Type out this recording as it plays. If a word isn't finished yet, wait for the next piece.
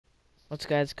What's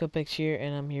guys, Copex here,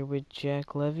 and I'm here with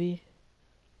Jack Levy.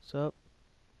 What's up?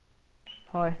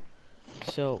 Hi.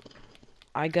 So,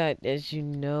 I got, as you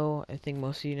know, I think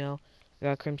most of you know, I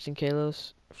got Crimson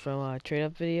Kalos from a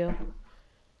trade-up video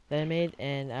that I made,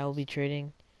 and I will be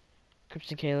trading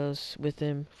Crimson Kalos with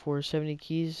him for 70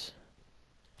 keys.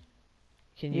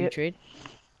 Can you Yep. trade?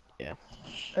 Yeah.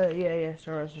 Yeah.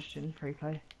 Sorry, I was just in free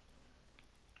play.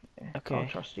 Yeah. I'll Okay.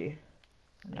 trust you.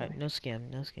 Anyway. No scam,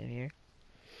 no scam here.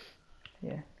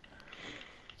 Yeah.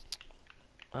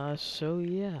 So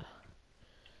yeah.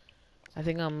 I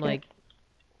think I'm Okay. like,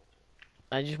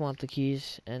 I just want the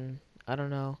keys, and I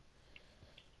don't know.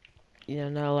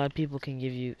 Not a lot of people can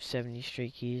give you 70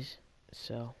 straight keys,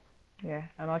 so Yeah,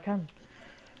 and I can.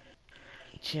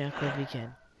 Jack Levy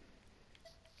can.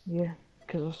 Yeah,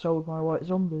 because I sold my white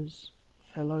zombies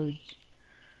for loads.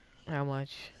 How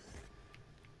much?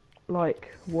 Like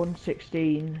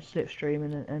 116 slipstream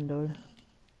and an endo.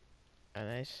 Oh,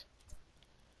 nice.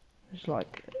 It's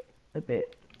like a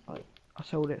bit. Like I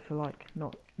sold it for like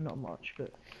not much,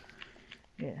 but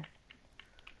yeah.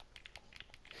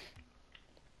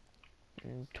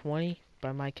 20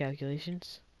 by my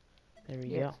calculations. There we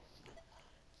Yeah. go.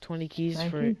 20 keys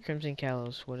Thank for you. Crimson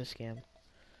Kalos. What a scam.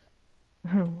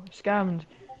 Scammed.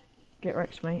 Get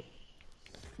Rex, mate.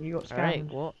 You got Alright,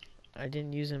 scammed. well, I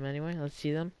didn't use them anyway. Let's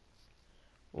see them.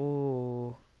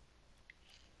 Ooh.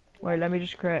 Wait, let me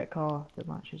just create a car that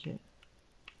matches it.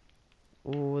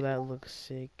 Ooh, that looks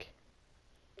sick.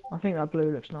 I think that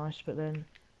blue looks nice, but then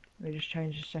let me just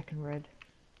change the second red.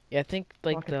 Yeah, I think,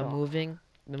 like, Like a dot.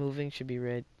 the moving should be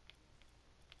red.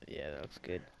 Yeah, that looks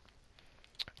good.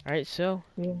 Alright, so,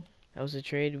 Yeah. that was a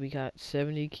trade. We got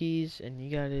 70 keys, and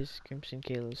you got his Crimson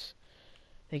Kalos.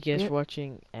 Thank you guys for Yep.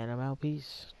 watching, and I'm out.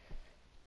 Peace.